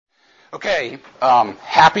Okay,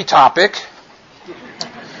 happy topic,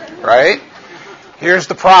 right? Here's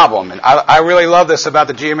the problem, and I really love this about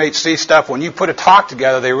the GMHC stuff. When you put a talk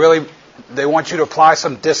together, they want you to apply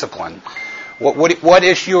some discipline. What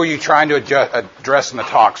issue are you trying to address in the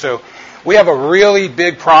talk? So we have a really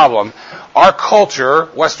big problem. Our culture,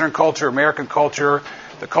 Western culture, American culture,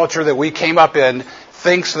 the culture that we came up in,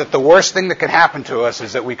 thinks that the worst thing that can happen to us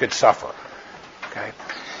is that we could suffer. Okay?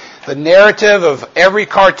 The narrative of every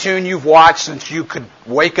cartoon you've watched since you could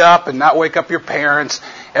wake up and not wake up your parents,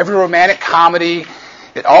 every romantic comedy,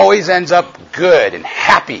 it always ends up good and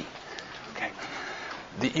happy. Okay?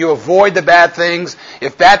 You avoid the bad things.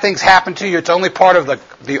 If bad things happen to you, it's only part of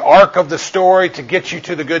the arc of the story to get you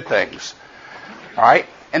to the good things. All right?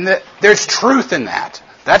 And there's truth in that.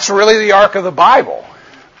 That's really the arc of the Bible.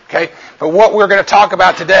 Okay? But what we're going to talk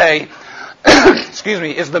about today,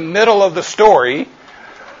 is the middle of the story.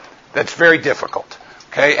 That's very difficult.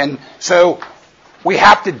 Okay? And so we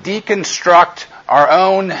have to deconstruct our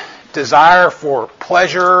own desire for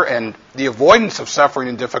pleasure and the avoidance of suffering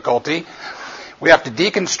and difficulty. We have to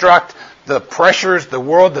deconstruct the pressures, the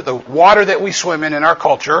water that we swim in our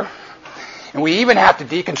culture. And we even have to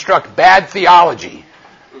deconstruct bad theology,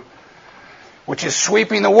 which is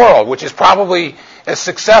sweeping the world, which is probably as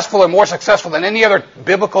successful and more successful than any other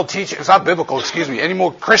biblical teaching. It's not biblical, any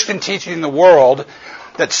more Christian teaching in the world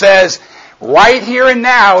that says, right here and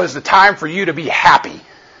now is the time for you to be happy.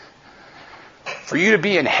 For you to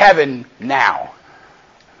be in heaven now.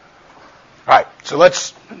 All right, so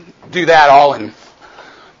let's do that all in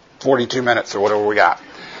 42 minutes or whatever we got.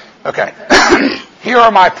 Okay. Here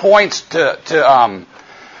are my points to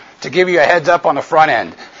give you a heads up on the front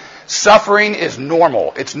end. Suffering is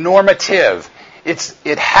normal. It's normative.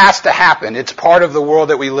 It has to happen. It's part of the world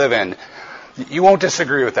that we live in. You won't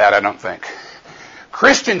disagree with that, I don't think.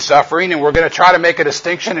 Christian suffering, and we're going to try to make a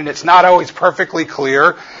distinction, and it's not always perfectly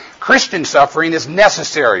clear. Christian suffering is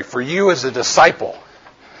necessary for you as a disciple,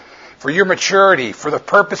 for your maturity, for the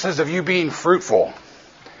purposes of you being fruitful.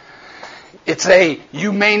 It's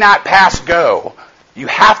you may not pass go. You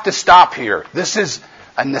have to stop here. This is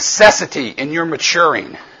a necessity in your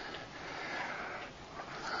maturing.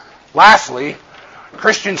 Lastly,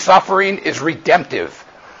 Christian suffering is redemptive.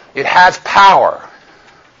 It has power.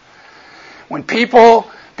 When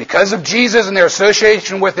people, because of Jesus and their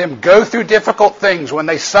association with Him, go through difficult things, when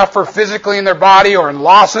they suffer physically in their body or in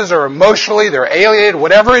losses or emotionally, they're alienated,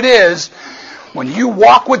 whatever it is, when you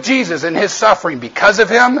walk with Jesus in His suffering because of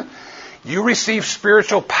Him, you receive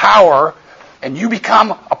spiritual power and you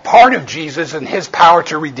become a part of Jesus and His power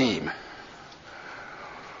to redeem.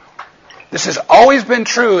 This has always been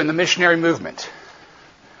true in the missionary movement.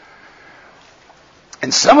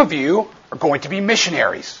 And some of you are going to be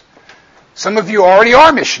missionaries. Some of you already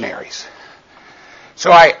are missionaries.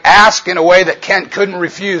 So I asked in a way that Kent couldn't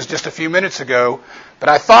refuse just a few minutes ago, but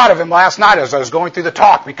I thought of him last night as I was going through the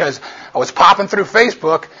talk because I was popping through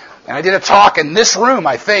Facebook and I did a talk in this room,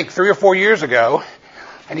 I think, 3 or 4 years ago,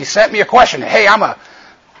 and he sent me a question. Hey, I'm a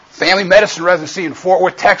family medicine residency in Fort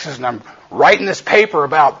Worth, Texas, and I'm writing this paper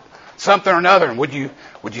about something or another, and would you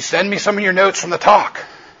send me some of your notes from the talk?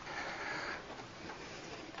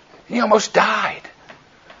 He almost died.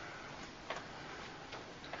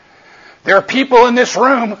 There are people in this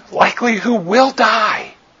room likely who will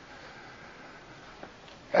die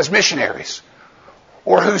as missionaries,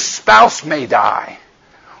 or whose spouse may die,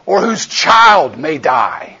 or whose child may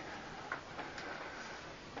die.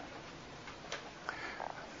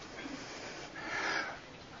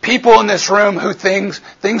 People in this room who things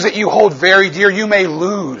that you hold very dear, you may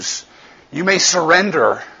lose. You may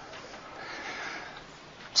surrender.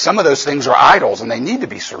 Some of those things are idols and they need to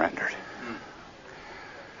be surrendered.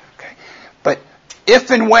 Okay. But if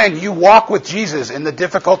and when you walk with Jesus in the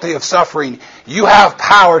difficulty of suffering, you have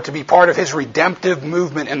power to be part of His redemptive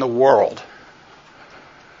movement in the world.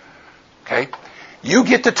 Okay? You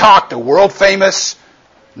get to talk to world-famous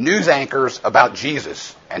news anchors about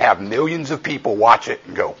Jesus and have millions of people watch it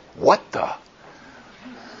and go, what the?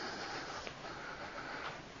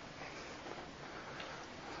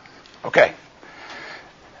 Okay.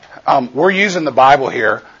 We're using the Bible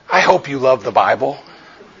here. I hope you love the Bible.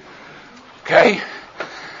 Okay?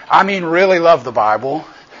 I mean, really love the Bible.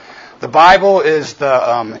 The Bible is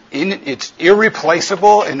it's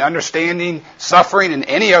irreplaceable in understanding suffering and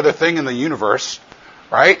any other thing in the universe,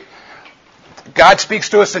 right? God speaks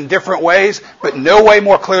to us in different ways, but no way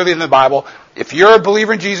more clearly than the Bible. If you're a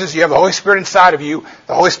believer in Jesus, you have the Holy Spirit inside of you.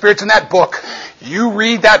 The Holy Spirit's in that book. You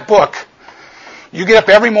read that book. You get up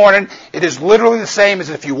every morning. It is literally the same as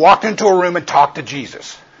if you walked into a room and talked to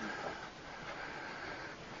Jesus.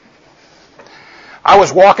 I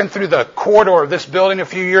was walking through the corridor of this building a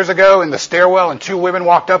few years ago in the stairwell, and two women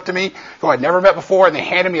walked up to me who I'd never met before, and they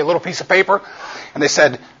handed me a little piece of paper, and they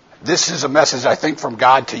said, "This is a message, I think, from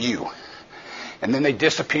God to you." And then they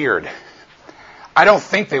disappeared. I don't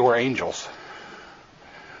think they were angels.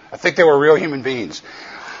 I think they were real human beings.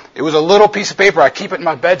 It was a little piece of paper. I keep it in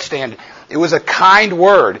my bedstand. It was a kind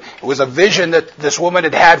word. It was a vision that this woman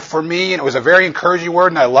had had for me, and it was a very encouraging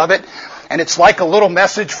word, and I love it. And it's like a little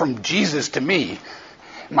message from Jesus to me.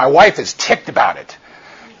 My wife is ticked about it.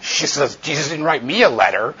 She says, "Jesus didn't write me a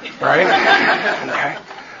letter," right? Okay.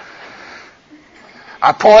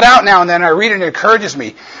 I pull it out now and then, I read it, and it encourages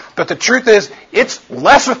me. But the truth is, it's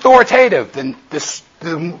less authoritative than this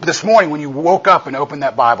morning when you woke up and opened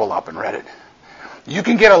that Bible up and read it. You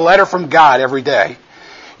can get a letter from God every day.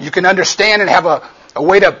 You can understand and have a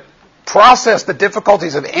way to process the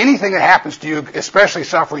difficulties of anything that happens to you, especially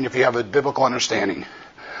suffering, if you have a biblical understanding.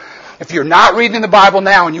 If you're not reading the Bible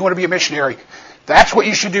now and you want to be a missionary, that's what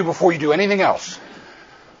you should do before you do anything else.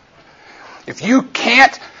 If you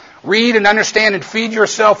can't read and understand and feed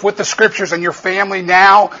yourself with the Scriptures and your family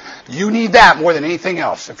now, you need that more than anything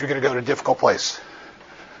else if you're going to go to a difficult place.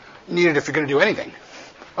 You need it if you're going to do anything.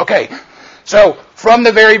 Okay, so from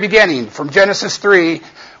the very beginning, from Genesis 3,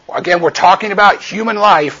 again, we're talking about human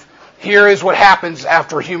life. Here is what happens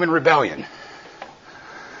after human rebellion.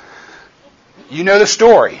 You know the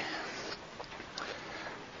story.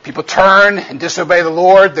 People turn and disobey the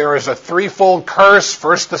Lord. There is a threefold curse.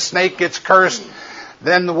 First the snake gets cursed,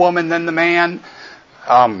 then the woman, then the man.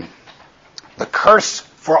 The curse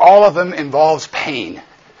for all of them involves pain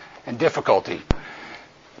and difficulty.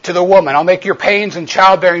 To the woman, "I'll make your pains in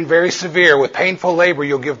childbearing very severe. With painful labor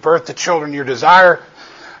you'll give birth to children. Your desire,"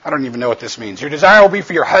 I don't even know what this means, "your desire will be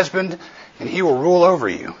for your husband, and he will rule over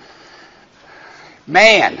you."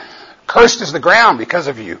 Man, cursed is the ground because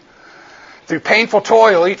of you. Through painful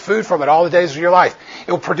toil you'll eat food from it all the days of your life.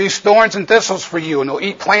 It will produce thorns and thistles for you, and you'll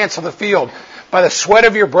eat plants of the field. By the sweat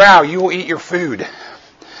of your brow you will eat your food.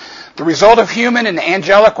 The result of human and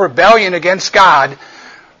angelic rebellion against God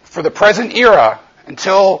for the present era,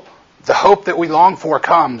 until the hope that we long for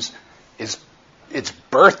comes, is it's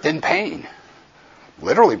birthed in pain.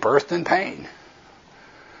 Literally birthed in pain.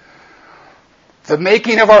 The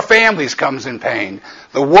making of our families comes in pain.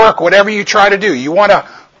 The work, whatever you try to do, you want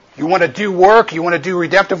to do work, you want to do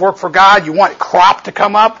redemptive work for God, you want crop to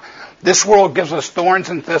come up, this world gives us thorns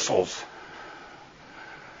and thistles.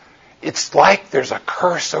 It's like there's a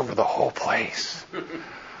curse over the whole place.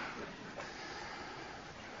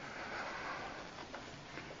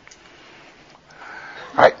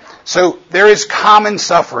 All right, so there is common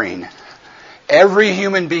suffering. Every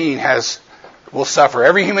human being will suffer.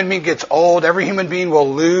 Every human being gets old. Every human being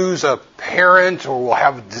will lose a parent or will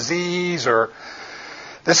have a disease.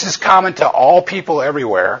 This is common to all people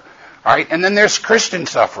everywhere. All right, and then there's Christian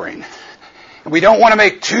suffering. We don't want to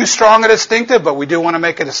make too strong a distinctive, but we do want to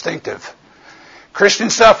make a distinctive.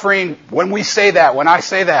 Christian suffering, when I say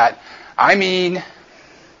that, I mean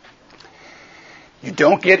you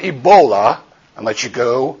don't get Ebola unless you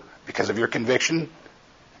go because of your conviction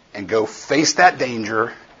and go face that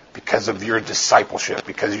danger because of your discipleship,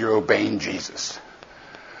 because you're obeying Jesus.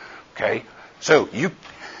 Okay? So you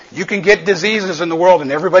can get diseases in the world,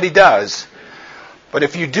 and everybody does, but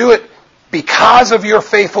if you do it because of your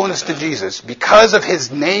faithfulness to Jesus, because of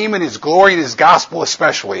His name and His glory and His gospel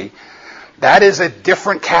especially, that is a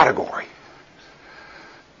different category.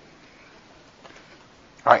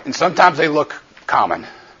 All right, and sometimes they look common.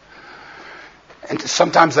 And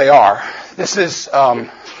sometimes they are.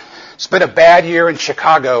 It's been a bad year in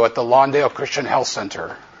Chicago at the Lawndale Christian Health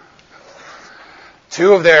Center.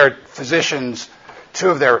 Two of their physicians,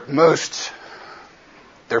 their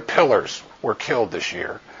pillars were killed this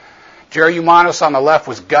year. Jerry Umanos on the left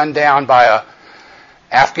was gunned down by a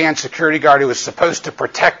Afghan security guard who was supposed to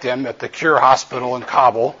protect him at the Cure Hospital in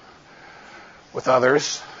Kabul, with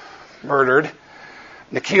others, murdered.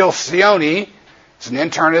 Nikhil Sioni, who's an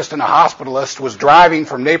internist and a hospitalist, was driving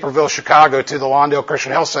from Naperville, Chicago to the Lawndale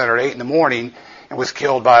Christian Health Center at 8 in the morning and was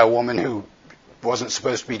killed by a woman who wasn't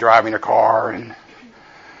supposed to be driving a car. And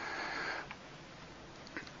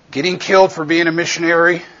getting killed for being a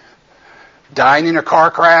missionary, dying in a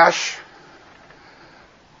car crash,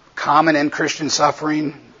 common in Christian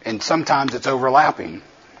suffering, and sometimes it's overlapping.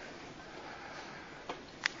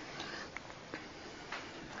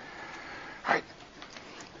 All right.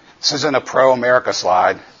 This isn't a pro-America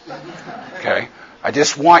slide. Okay? I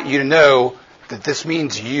just want you to know that this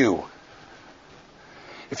means you.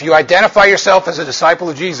 If you identify yourself as a disciple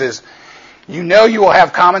of Jesus, you know you will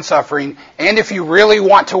have common suffering, and if you really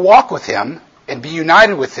want to walk with Him and be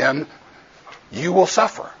united with Him, you will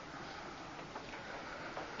suffer.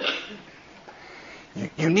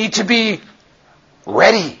 You need to be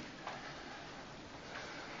ready.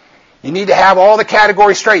 You need to have all the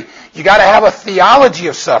categories straight. You got to have a theology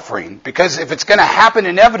of suffering, because if it's going to happen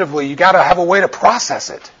inevitably, you got to have a way to process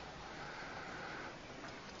it.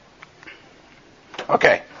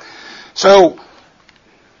 Okay. So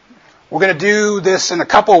we're going to do this in a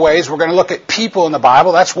couple of ways. We're going to look at people in the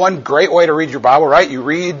Bible. That's one great way to read your Bible, right? You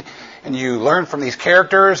read and you learn from these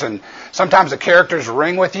characters, and sometimes the characters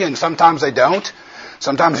ring with you and sometimes they don't.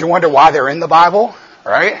 Sometimes you wonder why they're in the Bible,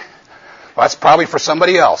 right? Well, that's probably for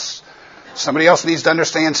somebody else. Somebody else needs to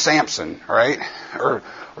understand Samson, right? Or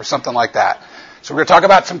something like that. So we're going to talk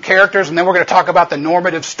about some characters, and then we're going to talk about the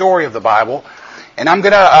normative story of the Bible. And I'm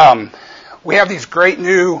going to, we have these great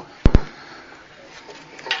new,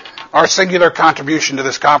 our singular contribution to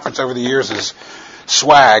this conference over the years is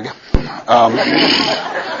swag.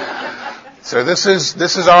 So this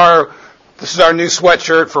is our new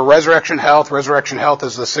sweatshirt for Resurrection Health. Resurrection Health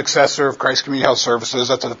is the successor of Christ Community Health Services.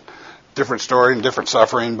 That's a different story and different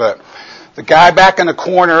suffering, but the guy back in the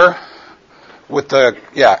corner with the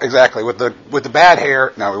bad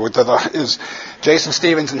hair, is Jason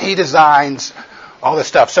Stevens, and he designs all this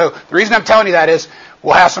stuff. So the reason I'm telling you that is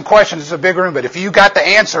we'll have some questions. It's a big room, but if you got the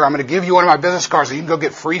answer, I'm going to give you one of my business cards so you can go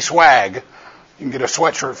get free swag. You can get a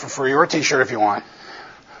sweatshirt for free or a t-shirt if you want.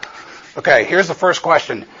 Okay, here's the first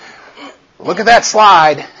question. Look at that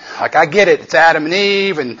slide. Like, I get it. It's Adam and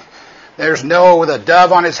Eve, and there's Noah with a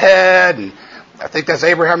dove on his head, and I think that's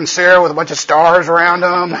Abraham and Sarah with a bunch of stars around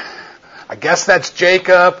them. I guess that's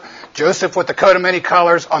Jacob. Joseph with the coat of many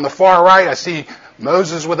colors. On the far right, I see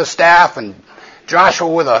Moses with a staff and Joshua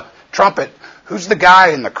with a trumpet. Who's the guy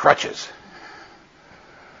in the crutches?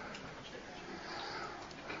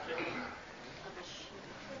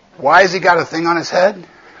 Why has he got a thing on his head?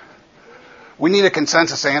 We need a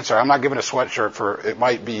consensus answer. I'm not giving a sweatshirt for, it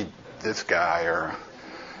might be this guy, or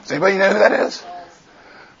does anybody know who that is?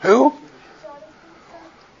 Who?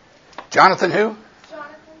 Jonathan who?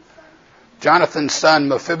 Jonathan's son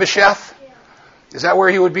Mephibosheth? Is that where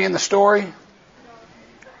he would be in the story?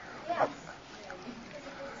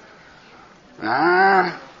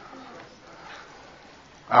 All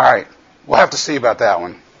right. We'll have to see about that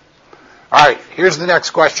one. All right. Here's the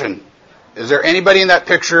next question. Is there anybody in that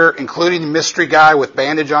picture, including the mystery guy with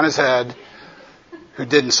bandage on his head, who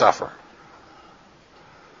didn't suffer?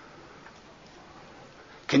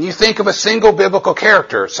 Can you think of a single biblical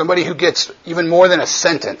character, somebody who gets even more than a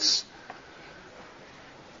sentence,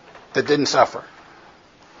 that didn't suffer?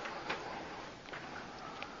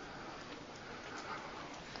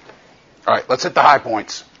 All right, let's hit the high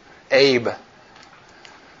points. Abe.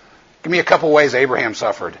 Give me a couple ways Abraham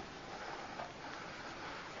suffered.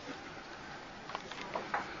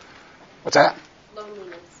 What's that?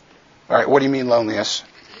 Loneliness. All right, what do you mean loneliness?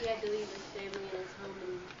 He had to leave his family and his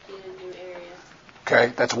home and get a new area.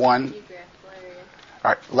 Okay, that's one. Geographical area.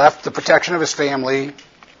 All right, left the protection of his family,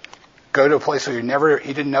 go to a place where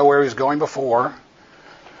he didn't know where he was going before,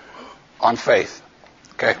 on faith.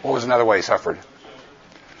 Okay, what was another way he suffered?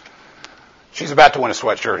 She's about to win a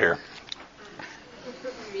sweatshirt here.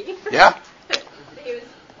 Me? Yeah? He was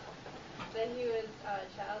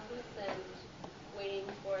childless and waiting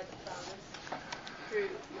for the promise through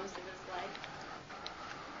most of his life.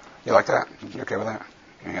 You like that? You okay with that?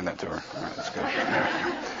 You can hand that to her. All right, that's good.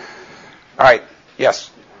 All right,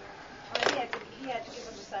 yes? He had to give up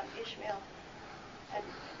his son Ishmael and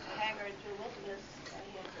Hagar into the wilderness.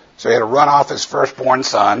 So he had to run off his firstborn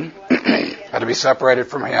son, had to be separated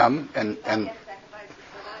from him, and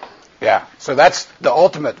yeah, so that's the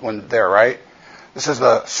ultimate one there, right? This is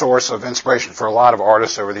the source of inspiration for a lot of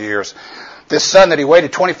artists over the years. This son that he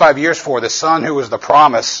waited 25 years for, the son who was the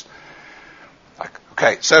promise.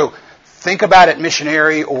 Okay, so think about it,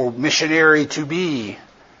 missionary or missionary to be.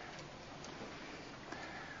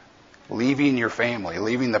 Leaving your family,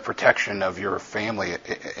 leaving the protection of your family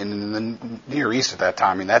in the Near East at that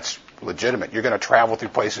time. I mean, that's legitimate. You're going to travel through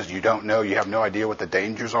places you don't know. You have no idea what the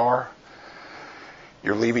dangers are.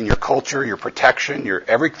 You're leaving your culture, your protection, your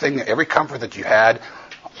everything, every comfort that you had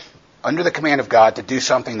under the command of God to do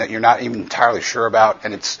something that you're not even entirely sure about,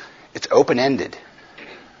 and it's open-ended.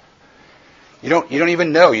 You don't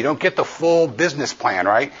even know. You don't get the full business plan,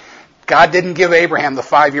 right? God didn't give Abraham the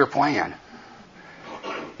 5-year plan.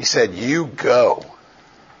 He said, you go.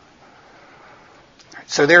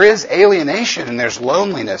 So there is alienation and there's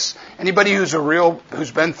loneliness. Anybody who's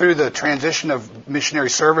been through the transition of missionary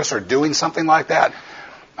service or doing something like that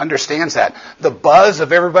understands that. The buzz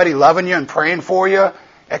of everybody loving you and praying for you,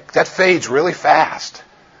 that fades really fast.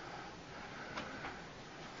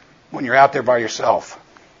 when you're out there by yourself.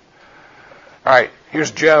 All right,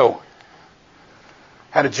 here's Joe.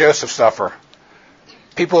 How did Joseph suffer?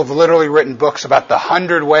 People have literally written books about the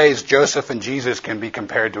 100 ways Joseph and Jesus can be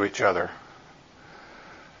compared to each other.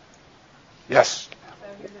 Yes? So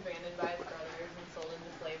he was abandoned by his brothers and sold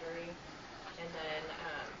into slavery. And then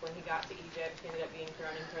when he got to Egypt, he ended up being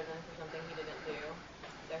thrown in prison for something he didn't do.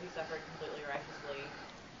 So he suffered completely righteously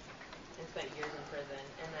and spent years in prison.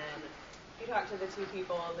 And then he talked to the two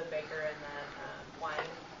people, the baker and the wine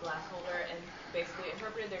glass holder, and basically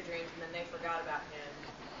interpreted their dreams, and then they forgot about him.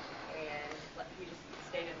 And he just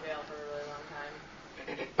stayed in jail for a really long time.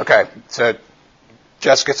 Okay, so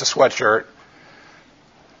Jess gets a sweatshirt.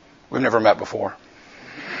 We've never met before.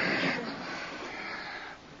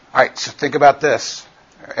 All right, so think about this.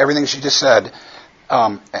 Everything she just said.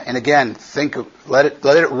 And again, let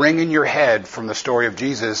it ring in your head from the story of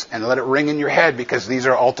Jesus, and let it ring in your head because these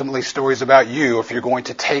are ultimately stories about you if you're going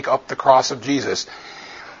to take up the cross of Jesus.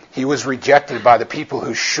 He was rejected by the people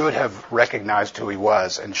who should have recognized who he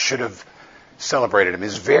was and should have celebrated him.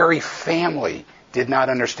 His very family did not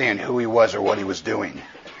understand who he was or what he was doing.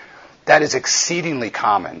 That is exceedingly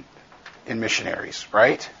common in missionaries,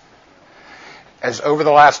 right? As over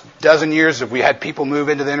the last dozen years, if we had people move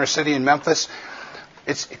into the inner city in Memphis,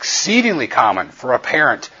 it's exceedingly common for a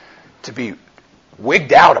parent to be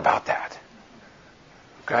wigged out about that.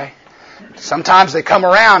 Okay? Sometimes they come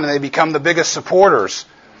around and they become the biggest supporters,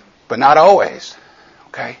 but not always.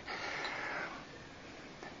 Okay?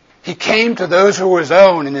 He came to those who were his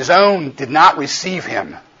own, and his own did not receive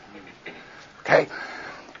him. Okay?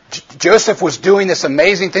 Joseph was doing this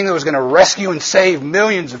amazing thing that was going to rescue and save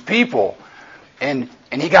millions of people. And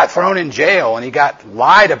he got thrown in jail, and he got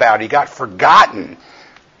lied about, he got forgotten.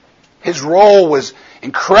 His role was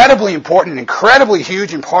incredibly important and incredibly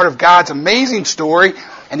huge and part of God's amazing story,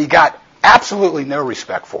 and he got absolutely no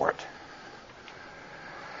respect for it.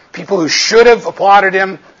 People who should have applauded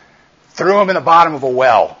him threw him in the bottom of a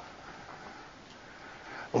well,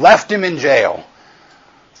 left him in jail,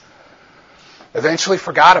 eventually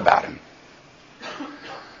forgot about him.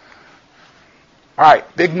 All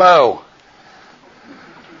right, Big Mo.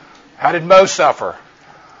 How did Mo suffer?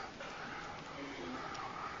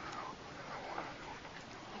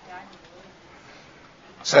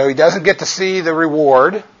 So he doesn't get to see the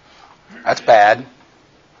reward. That's bad.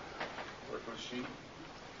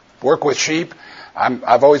 Work with sheep.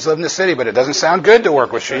 I've always lived in the city, but it doesn't sound good to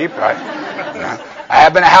work with sheep. I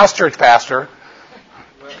have been a house church pastor.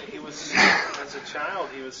 Well, he was, as a child,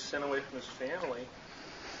 he was sent away from his family.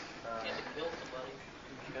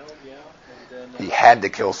 He had to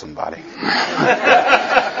kill somebody.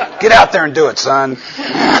 Get out there and do it, son.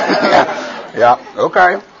 Yeah,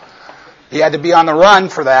 okay. He had to be on the run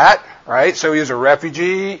for that, right? So he was a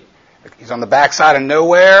refugee. He's on the backside of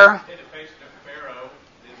nowhere.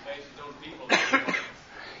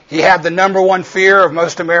 He had the number one fear of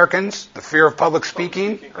most Americans, the fear of public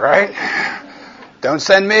speaking, right? Don't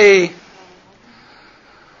send me.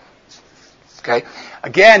 Okay.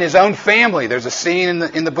 Again, his own family. There's a scene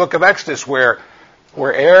in the book of Exodus where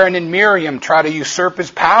Aaron and Miriam try to usurp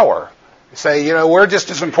his power. Say, we're just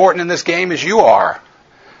as important in this game as you are.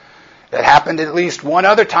 That happened at least one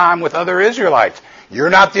other time with other Israelites. You're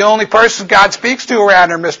not the only person God speaks to around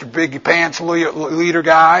here, Mr. Biggie Pants leader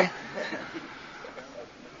guy.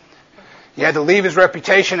 He had to leave his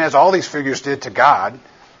reputation, as all these figures did, to God.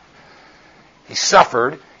 He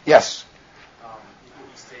suffered. Yes?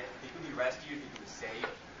 He could be rescued, he could be saved,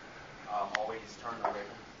 always turn away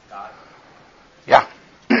from God. Yeah.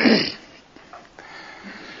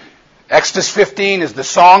 Exodus 15 is the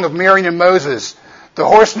song of Miriam and Moses. The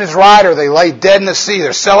horse and his rider, they lay dead in the sea.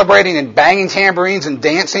 They're celebrating and banging tambourines and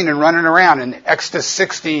dancing and running around. And Exodus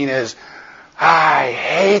 16 is, I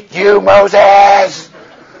hate you, Moses.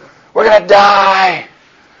 We're going to die.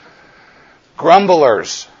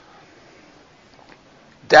 Grumblers.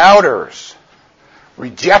 Doubters.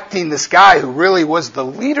 Rejecting this guy who really was the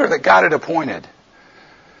leader that God had appointed.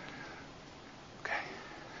 Okay.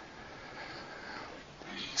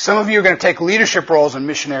 Some of you are going to take leadership roles in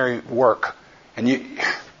missionary work. And you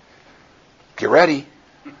get ready.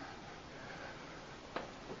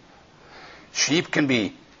 Sheep can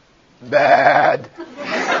be bad.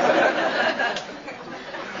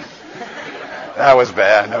 That was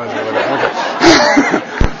bad. That was really bad.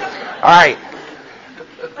 Okay. All right.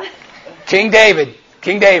 King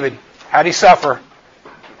David. How did he suffer? He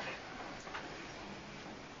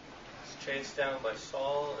was chased down by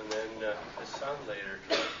Saul, and then his son later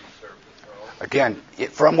tried to usurp the throne. Again,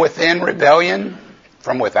 from within rebellion,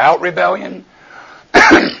 from without rebellion.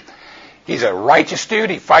 He's a righteous dude.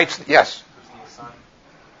 He fights. Yes.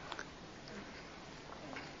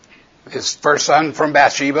 His first son from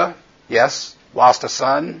Bathsheba, yes, lost a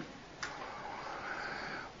son.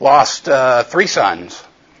 Lost 3 sons,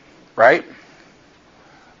 right?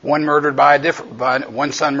 One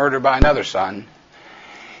son murdered by another son.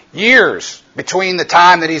 Years between the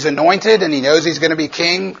time that he's anointed and he knows he's going to be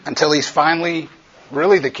king until he's finally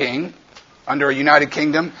really the king under a united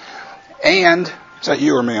kingdom. And, is that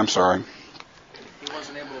you or me? I'm sorry. He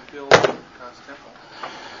wasn't able to build God's temple.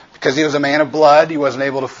 Because he was a man of blood, he wasn't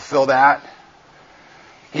able to fulfill that.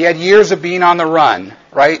 He had years of being on the run,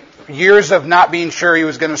 right? Years of not being sure he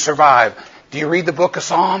was going to survive. Do you read the book of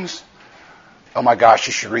Psalms? Oh my gosh,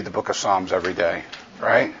 you should read the book of Psalms every day,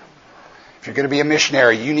 right? If you're going to be a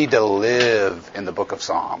missionary, you need to live in the book of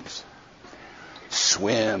Psalms.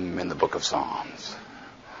 Swim in the book of Psalms.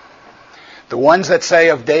 The ones that say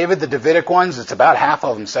of David, the Davidic ones, it's about half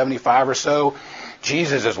of them, 75 or so.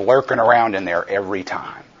 Jesus is lurking around in there every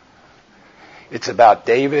time. It's about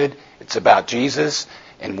David. It's about Jesus.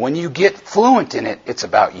 And when you get fluent in it, it's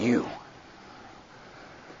about you.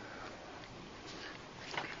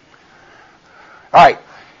 All right.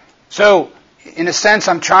 So, in a sense,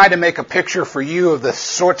 I'm trying to make a picture for you of the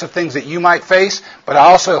sorts of things that you might face, but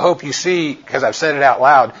I also hope you see, because I've said it out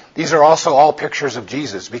loud, these are also all pictures of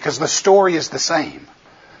Jesus, because the story is the same.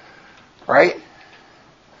 Right?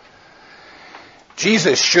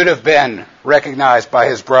 Jesus should have been recognized by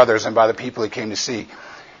his brothers and by the people he came to see.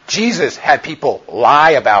 Jesus had people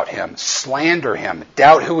lie about him, slander him,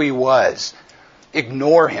 doubt who he was,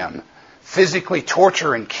 ignore him, physically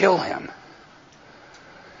torture and kill him.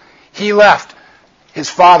 He left his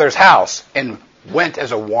father's house and went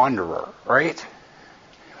as a wanderer, right?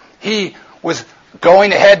 He was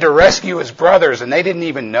going ahead to rescue his brothers and they didn't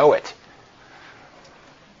even know it.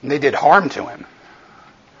 And they did harm to him.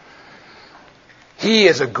 He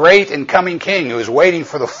is a great and coming king who is waiting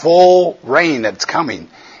for the full reign that's coming.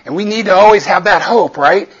 And we need to always have that hope,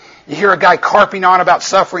 right? You hear a guy carping on about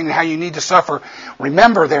suffering and how you need to suffer.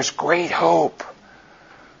 Remember, there's great hope.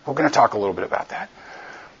 We're going to talk a little bit about that.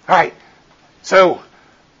 All right. So,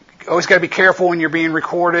 always got to be careful when you're being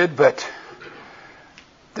recorded, but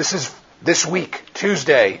this is this week,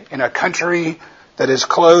 Tuesday, in a country that is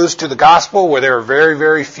closed to the gospel, where there are very,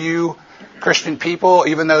 very few Christian people,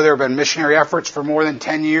 even though there have been missionary efforts for more than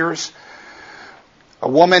 10 years. A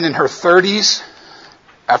woman in her 30s,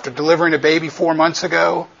 after delivering a baby 4 months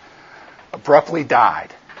ago, abruptly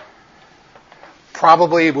died.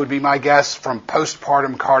 Probably, would be my guess, from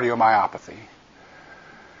postpartum cardiomyopathy.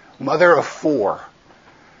 Mother of 4,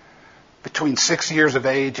 between 6 years of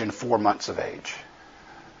age and 4 months of age.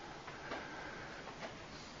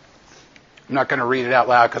 I'm not going to read it out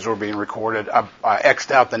loud because we're being recorded. I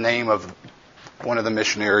X'd out the name of one of the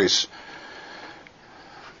missionaries.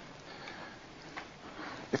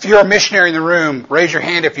 If you're a missionary in the room, raise your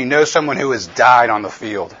hand if you know someone who has died on the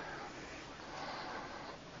field.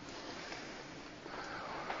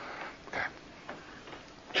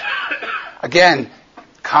 Okay. Again,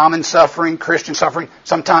 common suffering, Christian suffering.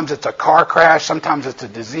 Sometimes it's a car crash. Sometimes it's a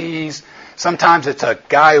disease. Sometimes it's a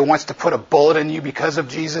guy who wants to put a bullet in you because of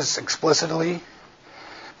Jesus explicitly.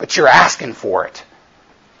 But you're asking for it.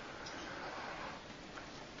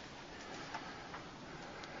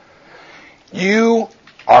 You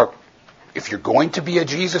are, if you're going to be a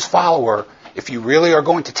Jesus follower, if you really are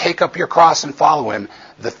going to take up your cross and follow him,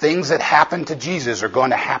 the things that happen to Jesus are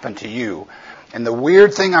going to happen to you. And the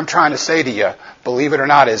weird thing I'm trying to say to you, believe it or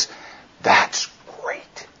not, is that's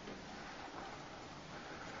great.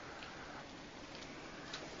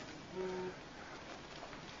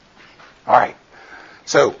 All right.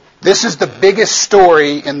 So this is the biggest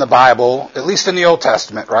story in the Bible, at least in the Old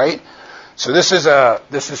Testament, right? So this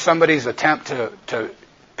is somebody's attempt to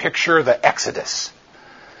picture the Exodus.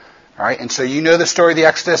 All right, and so you know the story of the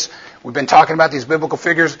Exodus. We've been talking about these biblical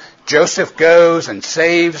figures. Joseph goes and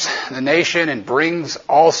saves the nation and brings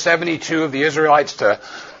all 72 of the Israelites to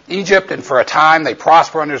Egypt, and for a time they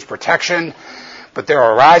prosper under his protection. But there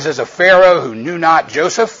arises a Pharaoh who knew not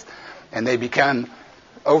Joseph, and they become,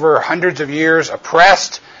 over hundreds of years,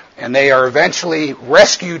 oppressed, and they are eventually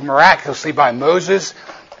rescued miraculously by Moses.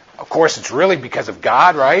 Of course, it's really because of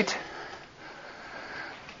God, right?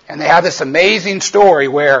 And they have this amazing story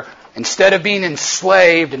where instead of being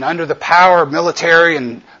enslaved and under the power of military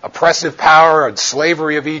and oppressive power and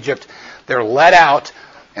slavery of Egypt, they're let out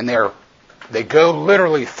and they go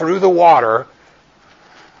literally through the water.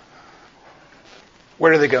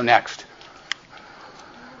 Where do they go next?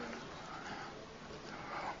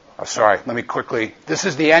 Oh, sorry, let me quickly. This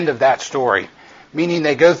is the end of that story. Meaning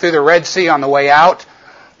they go through the Red Sea on the way out,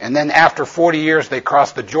 and then after 40 years they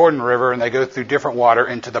cross the Jordan River and they go through different water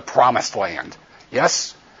into the Promised Land.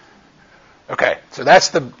 Yes? Okay, so that's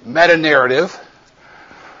the meta-narrative.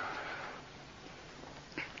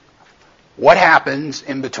 What happens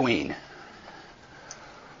in between?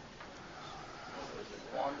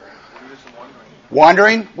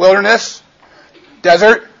 Wandering, wilderness,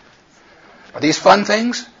 desert. Are these fun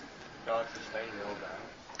things?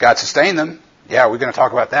 God sustained them. Yeah, we're going to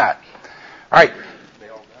talk about that. All right.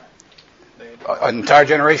 An entire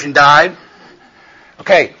generation died.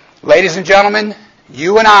 Okay, ladies and gentlemen,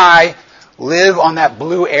 you and I live on that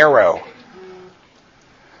blue arrow.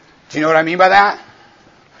 Do you know what I mean by that?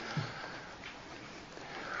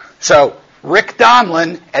 So, Rick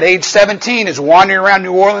Donlin, at age 17, is wandering around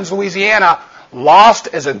New Orleans, Louisiana, lost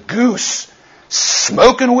as a goose,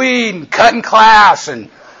 smoking weed and cutting class and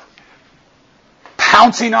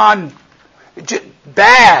pouncing on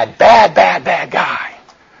bad guy.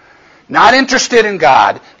 Not interested in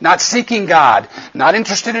God, not seeking God, not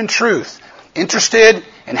interested in truth, interested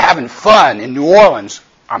in having fun in New Orleans.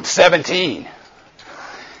 I'm 17.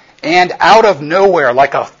 And out of nowhere,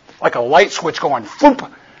 like a light switch going, floop,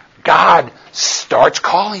 God starts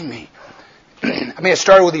calling me. I mean, it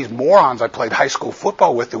started with these morons I played high school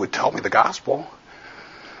football with who would tell me the gospel.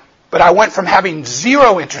 But I went from having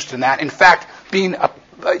zero interest in that, in fact, being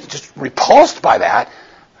just repulsed by that,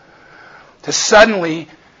 to suddenly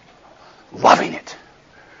loving it.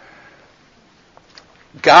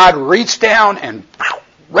 God reached down and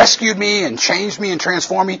rescued me and changed me and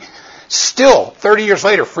transformed me. Still, 30 years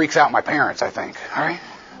later, freaks out my parents, I think. All right?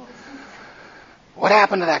 What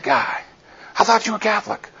happened to that guy? I thought you were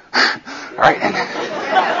Catholic. All right? And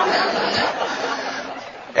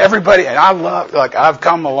everybody, and I've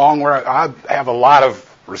come along where I have a lot of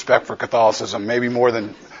respect for Catholicism, maybe more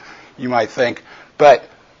than you might think. But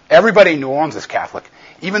everybody in New Orleans is Catholic.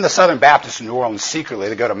 Even the Southern Baptists in New Orleans secretly,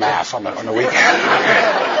 they go to Mass on the weekend.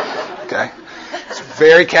 Okay? It's a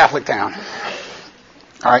very Catholic town.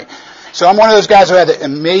 All right? So I'm one of those guys who had the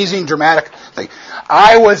amazing dramatic thing.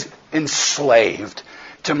 I was enslaved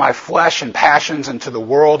to my flesh and passions and to the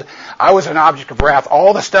world. I was an object of wrath.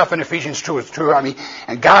 All the stuff in Ephesians 2 is true about me.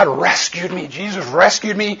 And God rescued me. Jesus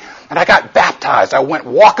rescued me. And I got baptized. I went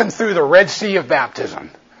walking through the Red Sea of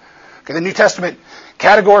baptism. Okay, the New Testament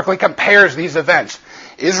categorically compares these events.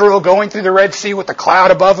 Israel going through the Red Sea with the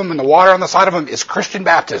cloud above them and the water on the side of them is Christian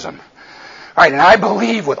baptism. All right, and I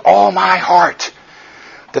believe with all my heart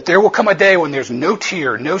that there will come a day when there's no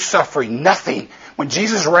tear, no suffering, nothing. When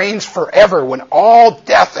Jesus reigns forever, when all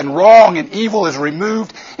death and wrong and evil is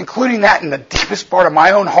removed, including that in the deepest part of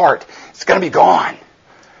my own heart, it's going to be gone.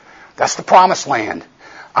 That's the promised land.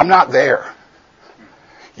 I'm not there.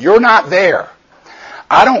 You're not there.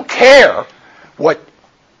 I don't care what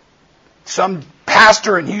some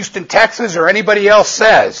pastor in Houston, Texas, or anybody else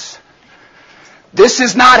says. This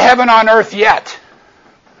is not heaven on earth yet.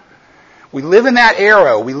 We live in that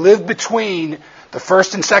arrow. We live between the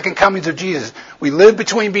first and second comings of Jesus. We live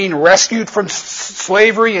between being rescued from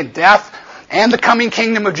slavery and death and the coming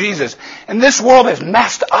kingdom of Jesus. And this world is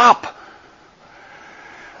messed up.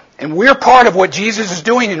 And we're part of what Jesus is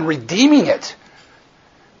doing in redeeming it.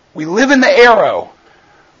 We live in the arrow.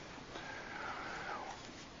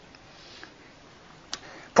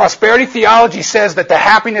 Prosperity theology says that the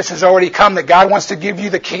happiness has already come, that God wants to give you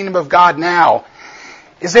the kingdom of God now.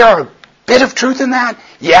 Is there a bit of truth in that?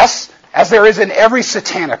 Yes, as there is in every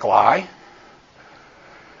satanic lie.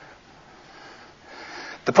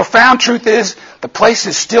 The profound truth is the place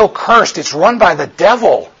is still cursed. It's run by the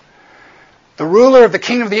devil, the ruler of the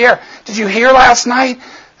kingdom of the air. Did you hear last night?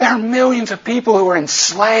 There are millions of people who are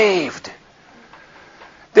enslaved.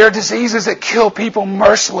 There are diseases that kill people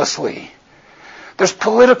mercilessly. There's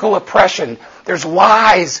political oppression. There's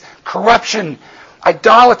lies, corruption,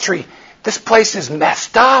 idolatry. This place is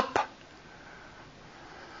messed up.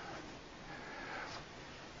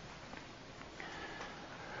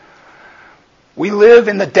 We live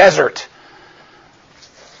in the desert.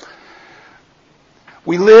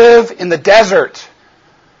 We live in the desert.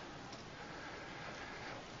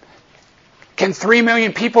 Can 3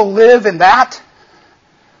 million people live in that?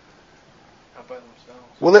 Not by themselves.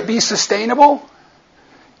 Will it be sustainable?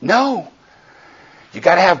 No. You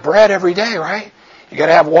got to have bread every day, right? You got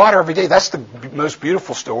to have water every day. That's the most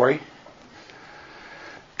beautiful story.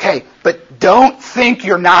 Okay, but don't think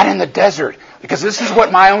you're not in the desert, because this is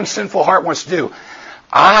what my own sinful heart wants to do.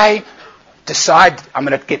 I decide I'm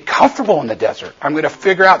going to get comfortable in the desert. I'm going to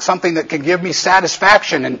figure out something that can give me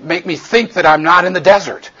satisfaction and make me think that I'm not in the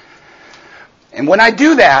desert. And when I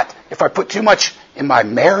do that, if I put too much in my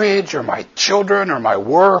marriage or my children or my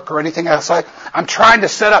work or anything else, I'm trying to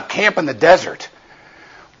set up camp in the desert.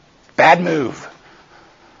 Bad move.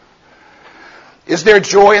 Is there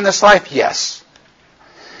joy in this life? Yes.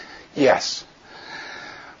 Yes.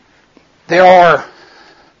 There's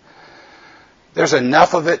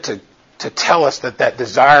enough of it to tell us that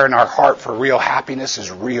desire in our heart for real happiness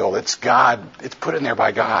is real. It's God. It's put in there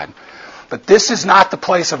by God. But this is not the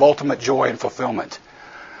place of ultimate joy and fulfillment.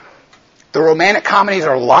 The romantic comedies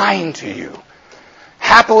are lying to you.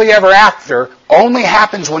 Happily ever after only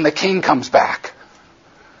happens when the king comes back.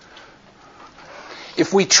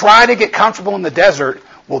 If we try to get comfortable in the desert,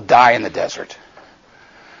 we'll die in the desert.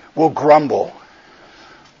 We'll grumble.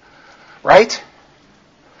 Right?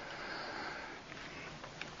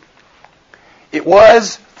 It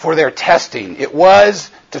was for their testing. It was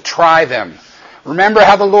to try them. Remember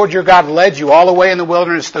how the Lord your God led you all the way in the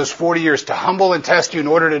wilderness those 40 years to humble and test you in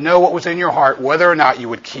order to know what was in your heart, whether or not you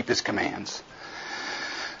would keep His commands.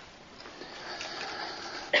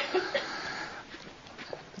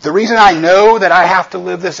 The reason I know that I have to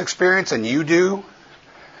live this experience, and you do,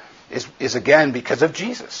 is again because of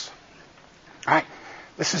Jesus. All right?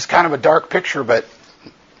 This is kind of a dark picture, but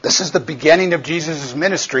this is the beginning of Jesus'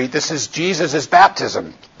 ministry. This is Jesus'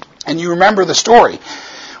 baptism. And you remember the story.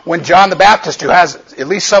 When John the Baptist, who has at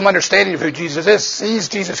least some understanding of who Jesus is, sees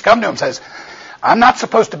Jesus come to him and says, I'm not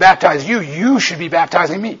supposed to baptize you. You should be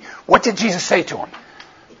baptizing me. What did Jesus say to him?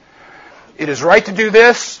 It is right to do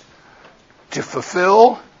this to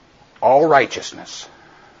fulfill all righteousness.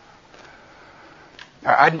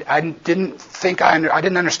 I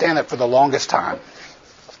didn't understand that for the longest time.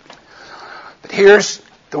 But here's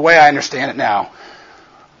the way I understand it now.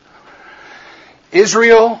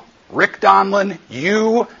 Israel, Rick Donlin,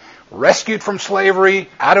 you, rescued from slavery,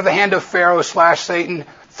 out of the hand of Pharaoh / Satan,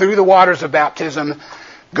 through the waters of baptism,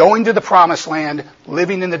 going to the promised land,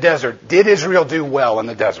 living in the desert. Did Israel do well in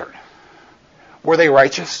the desert? Were they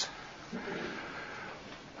righteous?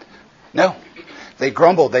 No. They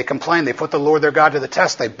grumbled, they complained, they put the Lord their God to the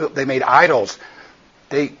test, they made idols.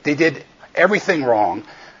 They did everything wrong.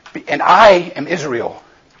 And I am Israel.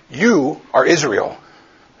 You are Israel.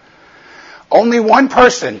 Only one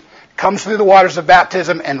person comes through the waters of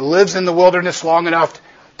baptism and lives in the wilderness long enough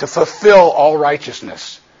to fulfill all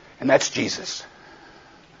righteousness. And that's Jesus.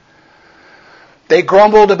 They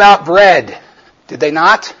grumbled about bread. Did they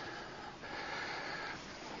not?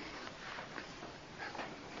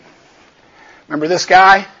 Remember this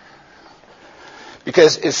guy?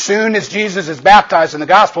 Because as soon as Jesus is baptized in the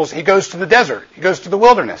Gospels, he goes to the desert. He goes to the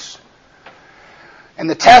wilderness. And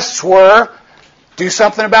the tests were, do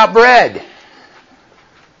something about bread.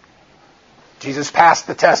 Jesus passed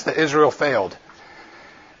the test that Israel failed.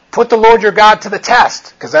 Put the Lord your God to the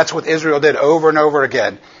test, because that's what Israel did over and over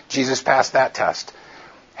again. Jesus passed that test.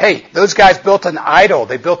 Hey, those guys built an idol.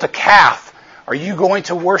 They built a calf. Are you going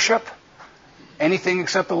to worship anything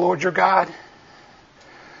except the Lord your God?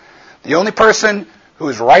 The only person who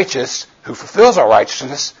is righteous, who fulfills our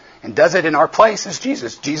righteousness, and does it in our place is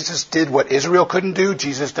Jesus. Jesus did what Israel couldn't do.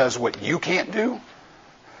 Jesus does what you can't do.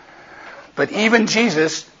 But even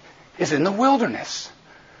Jesus is in the wilderness.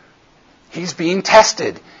 He's being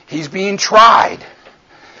tested. He's being tried.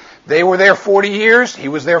 They were there 40 years. He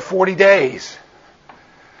was there 40 days.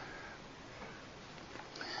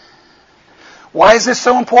 Why is this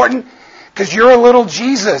so important? Because you're a little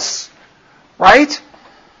Jesus, right?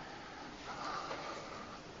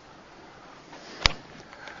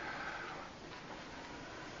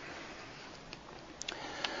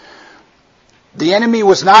 The enemy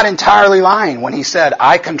was not entirely lying when he said,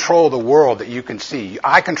 I control the world that you can see.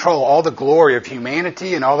 I control all the glory of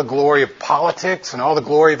humanity and all the glory of politics and all the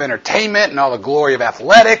glory of entertainment and all the glory of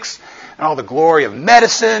athletics and all the glory of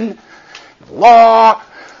medicine, law.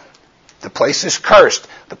 The place is cursed.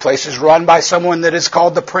 The place is run by someone that is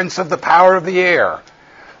called the prince of the power of the air.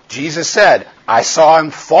 Jesus said, I saw him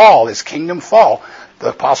fall, his kingdom fall. The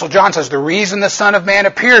Apostle John says, the reason the Son of Man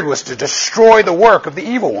appeared was to destroy the work of the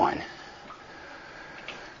evil one.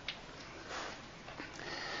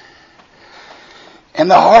 And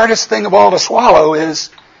the hardest thing of all to swallow is,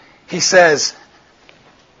 he says,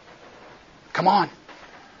 come on.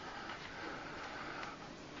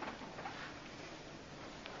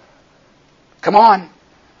 Come on.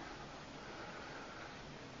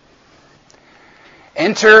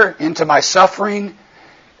 Enter into my suffering.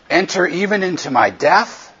 Enter even into my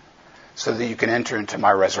death, so that you can enter into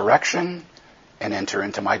my resurrection and enter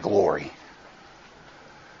into my glory.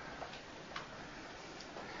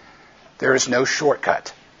 There is no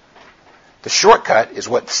shortcut. The shortcut is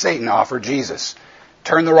what Satan offered Jesus.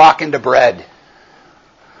 Turn the rock into bread.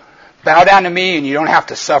 Bow down to me and you don't have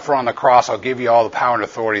to suffer on the cross. I'll give you all the power and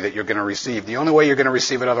authority that you're going to receive. The only way you're going to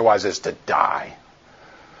receive it otherwise is to die.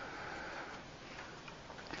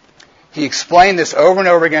 He explained this over and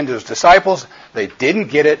over again to his disciples. They didn't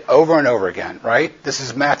get it over and over again, right? This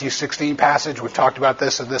is Matthew 16 passage. We've talked about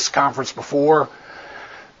this at this conference before.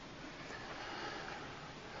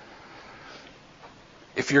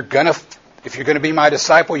 If you're going to be my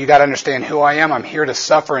disciple, you got to understand who I am. I'm here to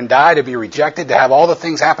suffer and die, to be rejected, to have all the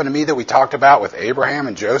things happen to me that we talked about with Abraham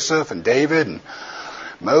and Joseph and David and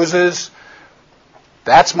Moses.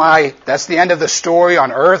 That's the end of the story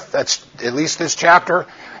on earth. That's at least this chapter.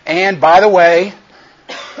 And by the way,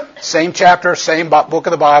 same chapter, same book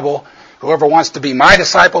of the Bible, whoever wants to be my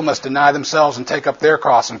disciple must deny themselves and take up their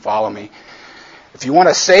cross and follow me. If you want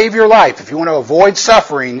to save your life, if you want to avoid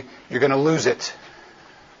suffering, you're going to lose it.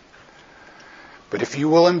 But if you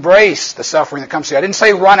will embrace the suffering that comes to you, I didn't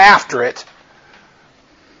say run after it,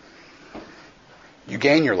 you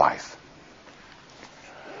gain your life.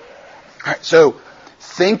 All right, so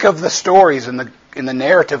think of the stories in the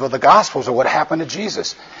narrative of the Gospels of what happened to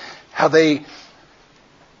Jesus. How they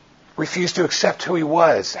refused to accept who he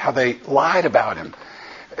was. How they lied about him.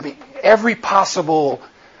 I mean, every possible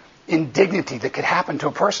indignity that could happen to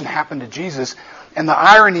a person happened to Jesus. And the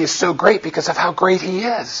irony is so great because of how great he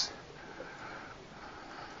is.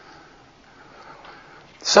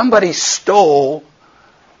 Somebody stole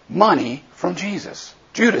money from Jesus.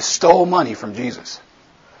 Judas stole money from Jesus.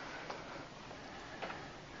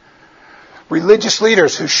 Religious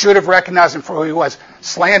leaders who should have recognized him for who he was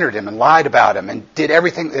slandered him and lied about him and did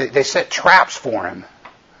everything. They set traps for him.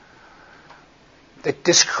 They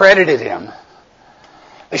discredited him.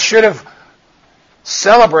 They should have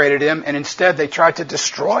celebrated him, and instead they tried to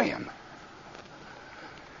destroy him.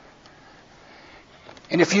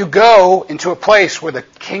 And if you go into a place where the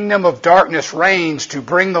kingdom of darkness reigns to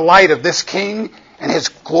bring the light of this king and his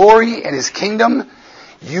glory and his kingdom,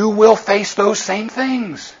 you will face those same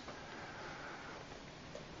things.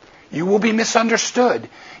 You will be misunderstood.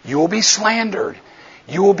 You will be slandered.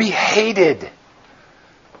 You will be hated.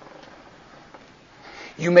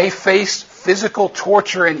 You may face physical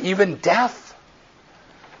torture and even death.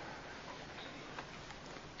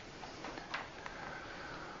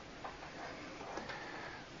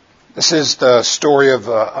 This is the story of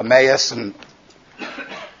Emmaus, and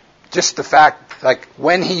just the fact, like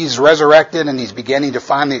when he's resurrected and he's beginning to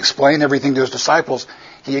finally explain everything to his disciples,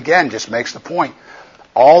 he again just makes the point.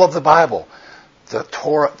 All of the Bible, the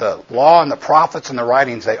Torah, the law and the prophets and the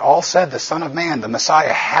writings, they all said the Son of Man, the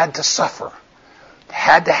Messiah, had to suffer. It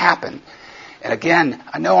had to happen. And again,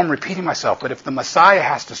 I know I'm repeating myself, but if the Messiah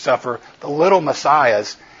has to suffer, the little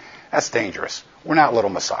Messiahs, that's dangerous. We're not little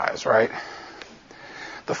Messiahs, right?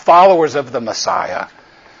 The followers of the Messiah,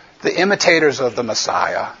 the imitators of the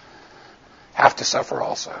Messiah, have to suffer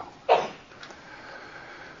also.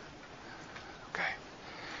 Okay.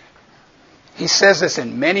 He says this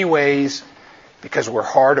in many ways because we're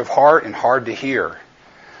hard of heart and hard to hear.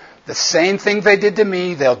 The same thing they did to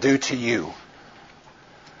me, they'll do to you.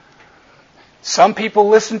 Some people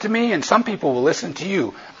listen to me and some people will listen to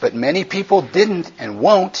you, but many people didn't and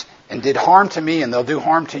won't and did harm to me, and they'll do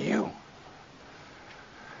harm to you.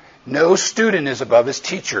 No student is above his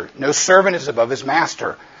teacher. No servant is above his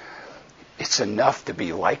master. It's enough to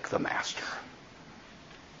be like the master.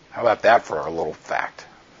 How about that for a little fact?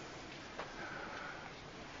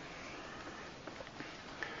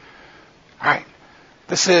 All right.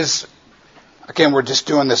 This is, again, we're just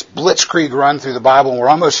doing this blitzkrieg run through the Bible, and we're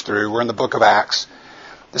almost through. We're in the book of Acts.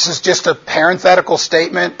 This is just a parenthetical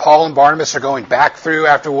statement. Paul and Barnabas are going back through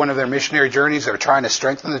after one of their missionary journeys. They're trying to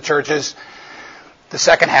strengthen the churches. The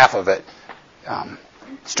second half of it.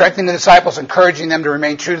 Strengthening the disciples, encouraging them to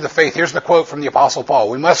remain true to the faith. Here's the quote from the Apostle Paul.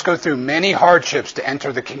 We must go through many hardships to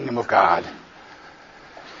enter the kingdom of God.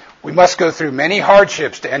 We must go through many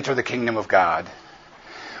hardships to enter the kingdom of God.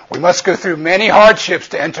 We must go through many hardships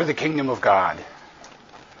to enter the kingdom of God.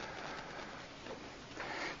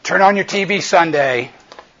 Turn on your TV Sunday,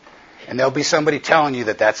 and there'll be somebody telling you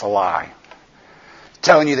that that's a lie.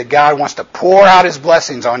 Telling you that God wants to pour out his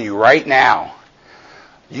blessings on you right now.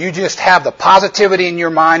 You just have the positivity in your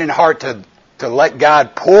mind and heart to let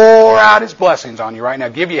God pour out his blessings on you right now.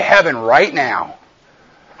 Give you heaven right now.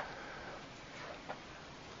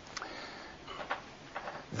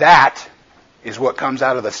 That is what comes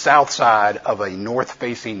out of the south side of a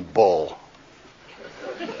north-facing bull.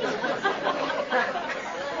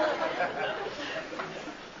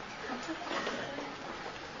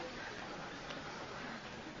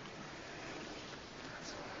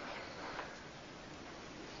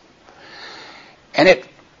 And it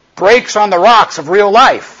breaks on the rocks of real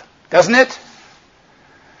life, doesn't it?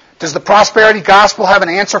 Does the prosperity gospel have an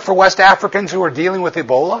answer for West Africans who are dealing with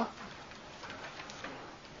Ebola?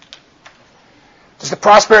 Does the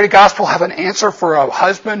prosperity gospel have an answer for a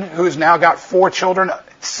husband who has now got 4 children,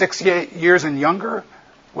 6 years and younger,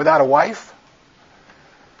 without a wife?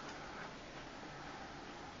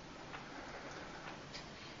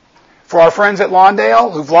 For our friends at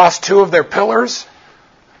Lawndale who've lost 2 of their pillars?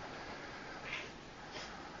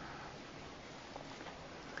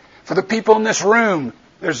 For the people in this room,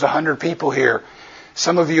 there's 100 people here.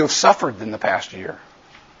 Some of you have suffered in the past year.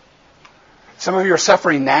 Some of you are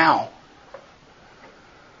suffering now.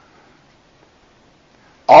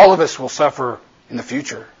 All of us will suffer in the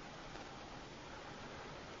future.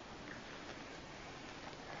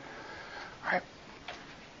 All right.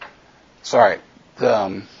 Sorry.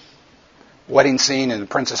 The wedding scene in The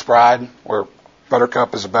Princess Bride, where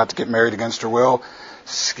Buttercup is about to get married against her will.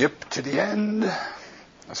 Skip to the end.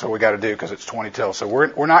 That's what we got to do because it's 20 till. So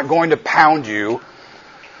we're not going to pound you,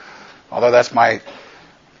 although that's my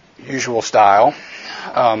usual style,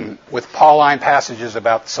 with Pauline passages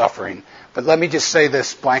about suffering. But let me just say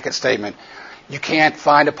this blanket statement. You can't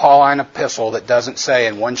find a Pauline epistle that doesn't say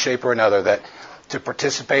in one shape or another that to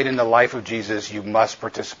participate in the life of Jesus, you must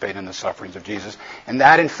participate in the sufferings of Jesus. And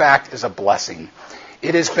that, in fact, is a blessing.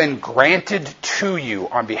 It has been granted to you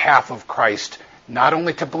on behalf of Christ, not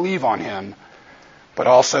only to believe on Him, but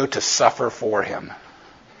also to suffer for Him.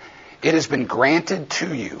 It has been granted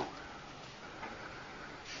to you.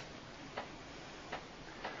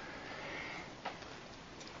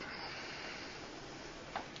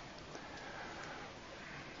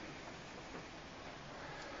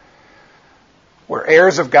 We're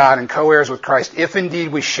heirs of God and co-heirs with Christ, if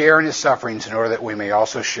indeed we share in His sufferings, in order that we may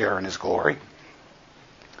also share in His glory.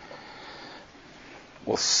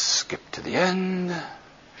 We'll skip to the end.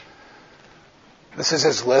 This is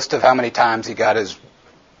his list of how many times he got his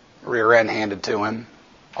rear end handed to him.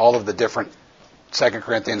 All of the different, 2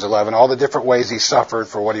 Corinthians 11, all the different ways he suffered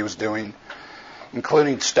for what he was doing,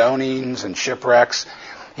 including stonings and shipwrecks.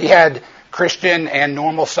 He had Christian and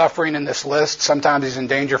normal suffering in this list. Sometimes he's in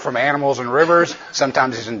danger from animals and rivers.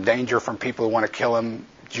 Sometimes he's in danger from people who want to kill him,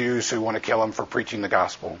 Jews who want to kill him for preaching the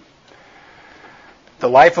gospel. The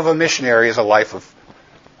life of a missionary is a life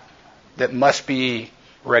that must be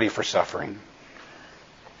ready for suffering.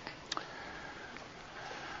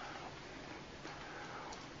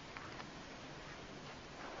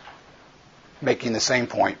 Making the same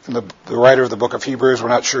point. From the writer of the book of Hebrews, we're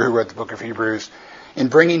not sure who wrote the book of Hebrews. In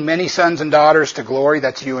bringing many sons and daughters to glory,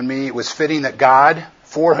 that's you and me, it was fitting that God,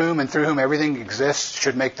 for whom and through whom everything exists,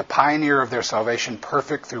 should make the pioneer of their salvation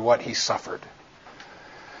perfect through what he suffered.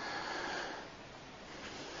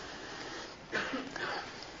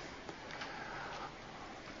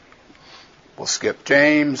 We'll skip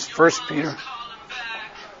James, 1 Peter.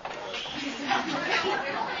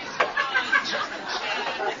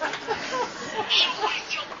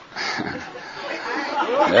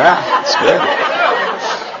 Yeah, that's good.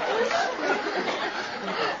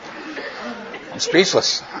 I'm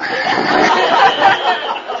speechless.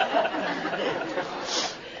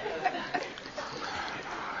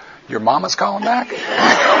 Your mama's calling back?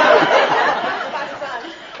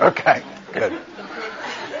 Okay, good.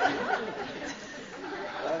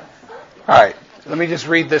 All right, let me just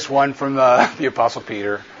read this one from the Apostle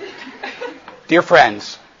Peter. Dear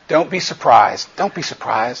friends, don't be surprised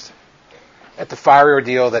at the fiery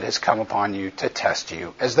ordeal that has come upon you to test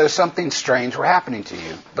you, as though something strange were happening to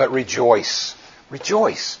you. But rejoice,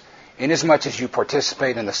 inasmuch as you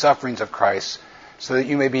participate in the sufferings of Christ, so that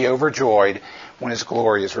you may be overjoyed when His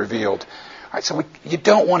glory is revealed. All right, so you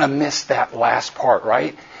don't want to miss that last part,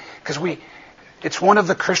 right? Because it's one of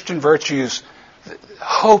the Christian virtues.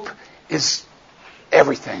 Hope is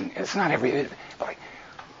everything. It's not everything.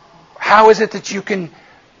 How is it that you can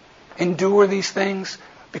endure these things?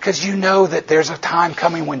 Because you know that there's a time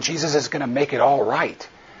coming when Jesus is going to make it all right.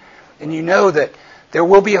 And you know that there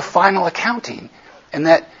will be a final accounting. And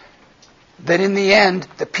that in the end,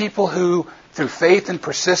 the people who, through faith and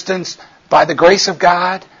persistence, by the grace of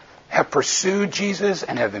God, have pursued Jesus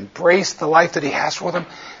and have embraced the life that He has for them,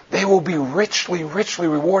 they will be richly, richly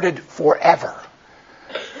rewarded forever.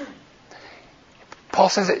 Paul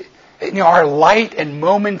says that, our light and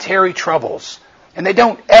momentary troubles, and they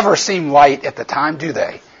don't ever seem light at the time, do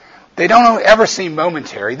they? They don't ever seem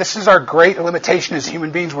momentary. This is our great limitation as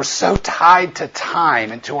human beings. We're so tied to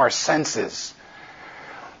time and to our senses.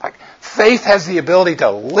 Faith has the ability to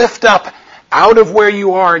lift up out of where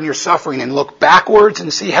you are in your suffering and look backwards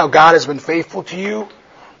and see how God has been faithful to you,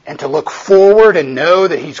 and to look forward and know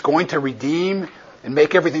that He's going to redeem and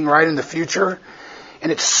make everything right in the future.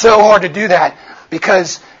 And it's so hard to do that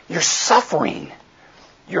because you're suffering.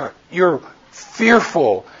 You're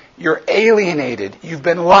fearful. You're alienated. You've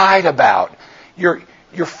been lied about.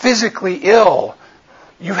 You're physically ill.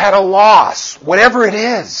 You've had a loss, whatever it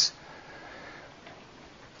is.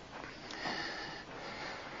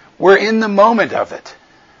 We're in the moment of it.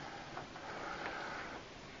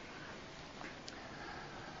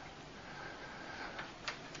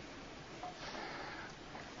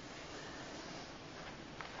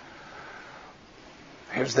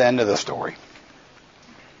 Here's the end of the story.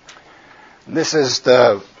 This is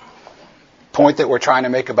the point that we're trying to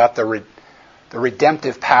make about the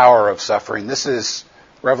redemptive power of suffering. This is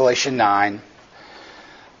Revelation 9.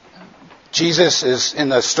 Jesus is in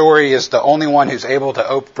the story is the only one who's able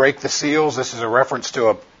to break the seals. This is a reference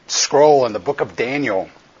to a scroll in the book of Daniel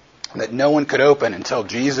that no one could open until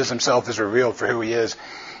Jesus himself is revealed for who he is.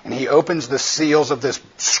 And he opens the seals of this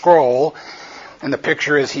scroll, and the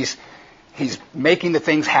picture is he's making the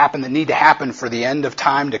things happen that need to happen for the end of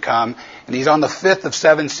time to come. And he's on the fifth of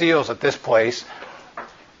 7 seals at this place.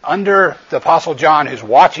 Under the Apostle John, who's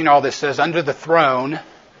watching all this, says, under the throne,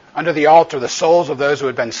 under the altar, the souls of those who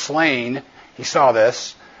had been slain, he saw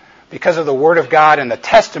this, because of the word of God and the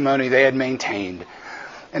testimony they had maintained.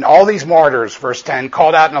 And all these martyrs, verse 10,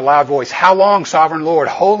 called out in a loud voice, "How long, sovereign Lord,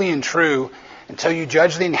 holy and true, until you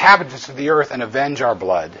judge the inhabitants of the earth and avenge our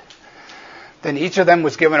blood?" Then each of them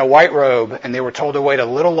was given a white robe, and they were told to wait a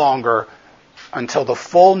little longer until the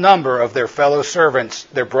full number of their fellow servants,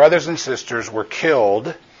 their brothers and sisters, were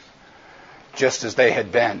killed just as they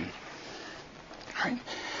had been. Right?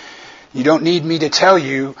 You don't need me to tell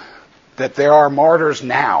you that there are martyrs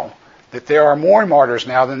now, that there are more martyrs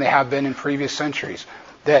now than there have been in previous centuries,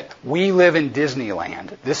 that we live in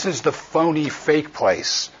Disneyland. This is the phony, fake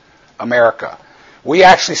place, America. We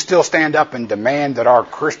actually still stand up and demand that our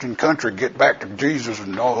Christian country get back to Jesus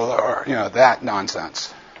and all that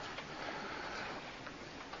nonsense.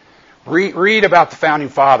 Read about the founding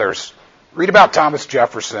fathers. Read about Thomas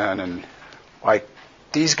Jefferson, and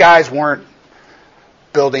these guys weren't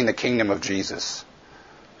building the kingdom of Jesus.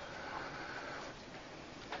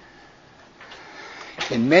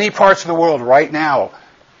 In many parts of the world right now,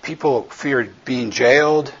 people fear being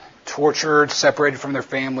jailed, tortured, separated from their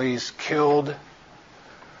families, killed.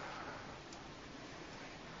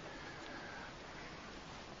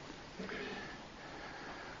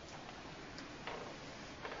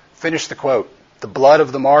 Finish the quote. The blood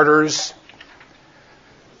of the martyrs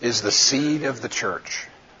is the seed of the church.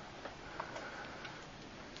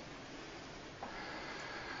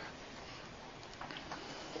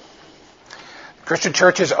 The Christian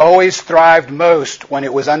church has always thrived most when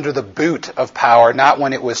it was under the boot of power, not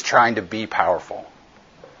when it was trying to be powerful.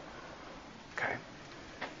 Okay.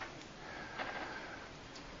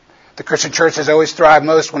 The Christian church has always thrived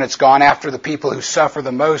most when it's gone after the people who suffer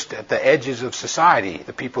the most at the edges of society,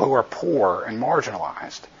 the people who are poor and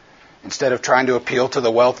marginalized, instead of trying to appeal to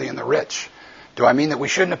the wealthy and the rich. Do I mean that we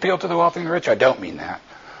shouldn't appeal to the wealthy and the rich? I don't mean that.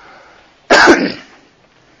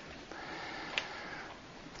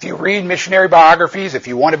 If you read missionary biographies, if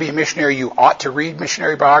you want to be a missionary, you ought to read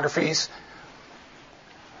missionary biographies.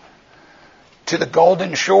 To the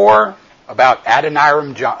Golden Shore, about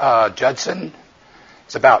Adoniram Judson.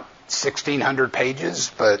 It's about 1,600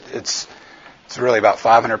 pages, but it's really about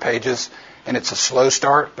 500 pages. And it's a slow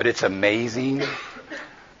start, but it's amazing.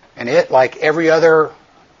 And it, like every other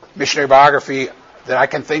missionary biography that I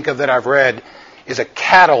can think of that I've read, is a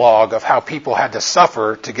catalog of how people had to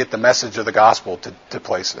suffer to get the message of the gospel to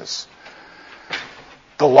places.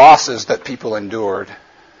 The losses that people endured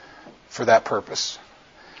for that purpose.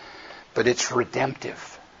 But it's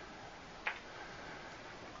redemptive.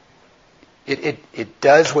 It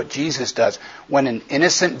does what Jesus does. When an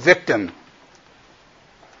innocent victim,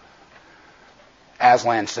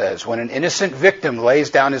 Aslan says, when an innocent victim lays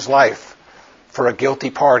down his life for a guilty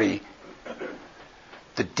party,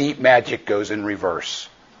 the deep magic goes in reverse.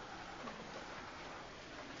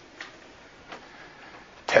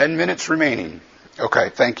 10 minutes remaining. Okay,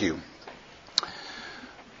 thank you.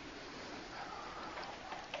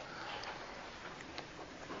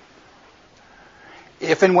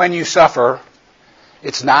 If and when you suffer,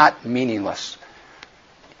 it's not meaningless.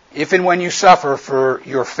 If and when you suffer for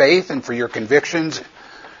your faith and for your convictions,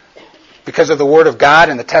 because of the Word of God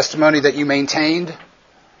and the testimony that you maintained,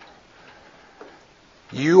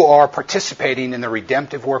 you are participating in the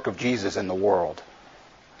redemptive work of Jesus in the world.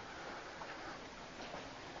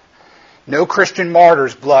 No Christian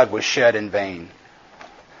martyr's blood was shed in vain.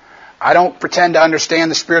 I don't pretend to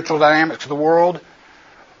understand the spiritual dynamics of the world,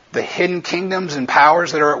 the hidden kingdoms and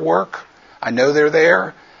powers that are at work. I know they're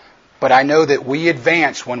there, but I know that we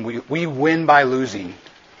advance when we win by losing.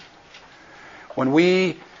 When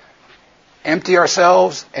we empty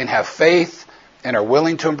ourselves and have faith, and are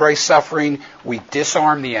willing to embrace suffering, we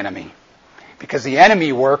disarm the enemy. Because the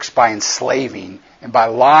enemy works by enslaving and by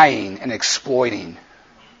lying and exploiting.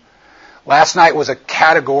 Last night was a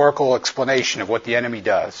categorical explanation of what the enemy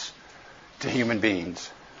does to human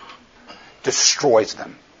beings. Destroys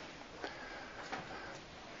them.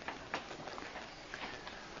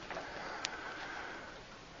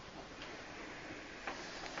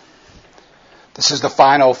 This is the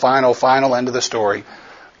final end of the story.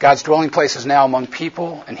 God's dwelling place is now among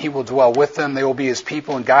people, and He will dwell with them. They will be His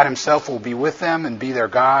people, and God Himself will be with them and be their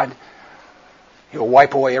God. He will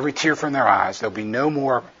wipe away every tear from their eyes. There will be no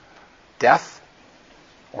more death,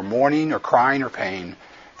 or mourning, or crying, or pain,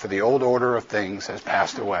 for the old order of things has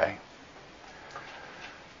passed away.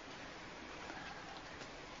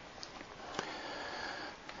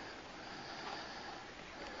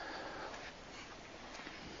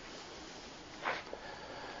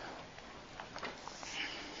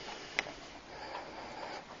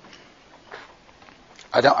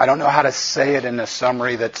 I don't know how to say it in a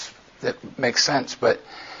summary that makes sense, but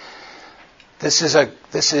this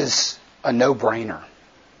is a no-brainer.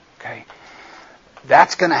 Okay,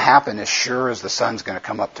 that's going to happen as sure as the sun's going to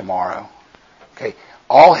come up tomorrow. Okay,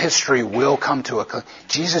 all history will come to a.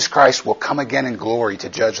 Jesus Christ will come again in glory to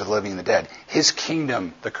judge the living and the dead. His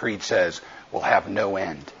kingdom, the Creed says, will have no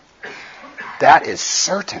end. That is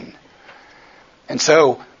certain. And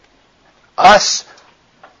so, us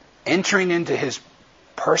entering into His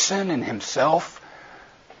person and Himself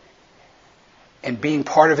and being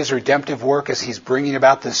part of His redemptive work as He's bringing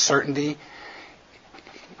about this certainty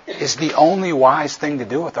is the only wise thing to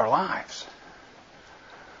do with our lives.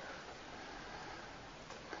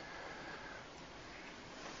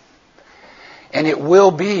 And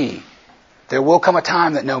there will come a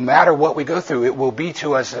time that no matter what we go through, it will be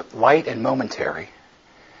to us light and momentary.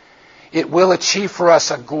 It will achieve for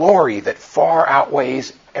us a glory that far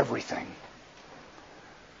outweighs everything.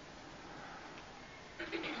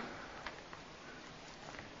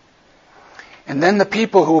 And then the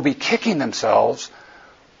people who will be kicking themselves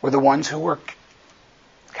were the ones who were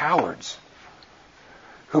cowards,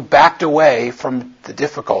 who backed away from the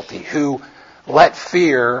difficulty, who let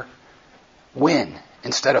fear win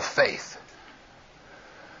instead of faith.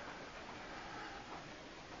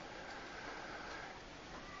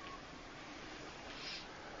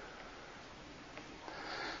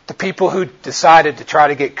 The people who decided to try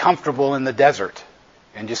to get comfortable in the desert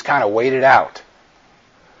and just kind of wait it out.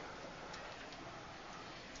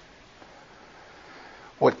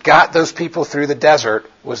 What got those people through the desert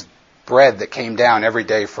was bread that came down every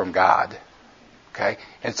day from God. Okay?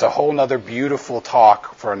 It's a whole other beautiful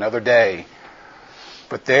talk for another day.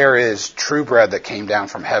 But there is true bread that came down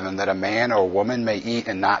from heaven that a man or a woman may eat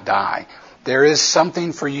and not die. There is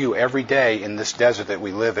something for you every day in this desert that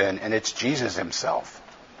we live in, and it's Jesus Himself.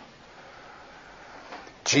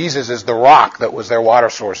 Jesus is the rock that was their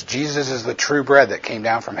water source. Jesus is the true bread that came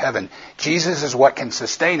down from heaven. Jesus is what can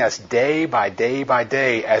sustain us day by day by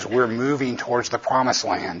day as we're moving towards the promised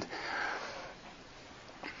land.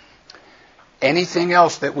 Anything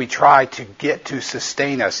else that we try to get to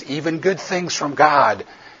sustain us, even good things from God,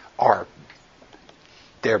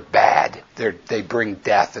 they're bad. They bring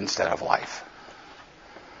death instead of life.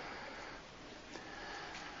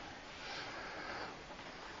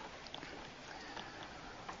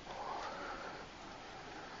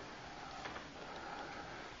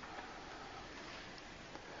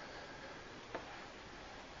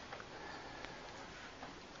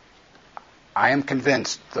 I am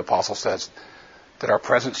convinced, the apostle says, that our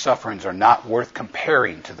present sufferings are not worth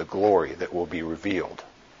comparing to the glory that will be revealed.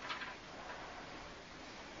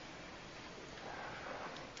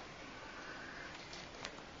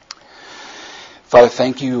 Father,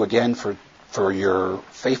 thank you again for your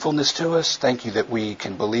faithfulness to us. Thank you that we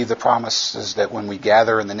can believe the promises that when we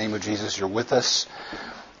gather in the name of Jesus, you're with us.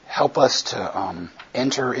 Help us to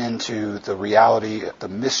enter into the reality, the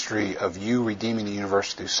mystery of you redeeming the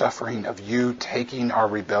universe through suffering, of you taking our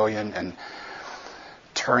rebellion and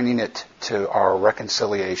turning it to our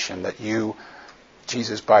reconciliation, that you,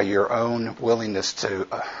 Jesus, by your own willingness to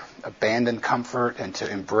abandon comfort and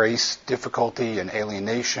to embrace difficulty and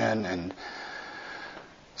alienation and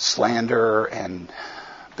slander and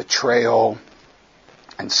betrayal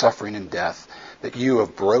and suffering and death, that you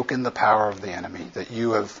have broken the power of the enemy, that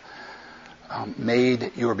you have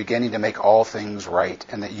you are beginning to make all things right,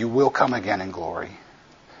 and that you will come again in glory.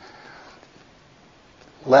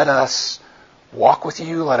 Let us walk with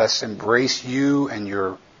you, let us embrace you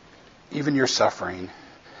and even your suffering,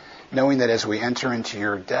 knowing that as we enter into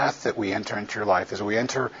your death, that we enter into your life. As we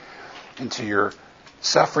enter into your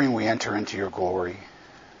suffering, we enter into your glory.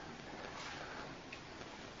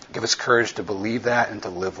 Give us courage to believe that and to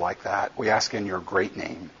live like that. We ask in your great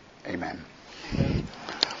name. Amen. Amen.